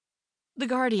The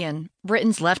Guardian,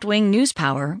 Britain's left-wing news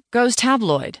power, goes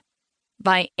tabloid.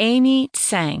 By Amie,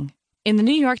 Tsang, in the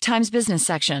New York Times business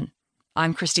section.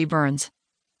 I'm Christy Burns.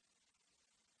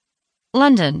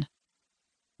 London.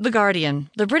 The Guardian,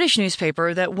 the British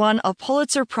newspaper that won a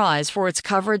Pulitzer Prize for its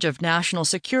coverage of national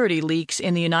security leaks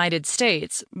in the United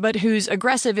States, but whose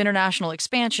aggressive international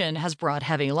expansion has brought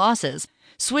heavy losses,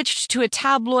 switched to a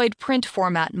tabloid print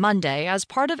format Monday as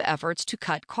part of efforts to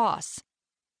cut costs.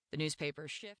 The newspaper's shift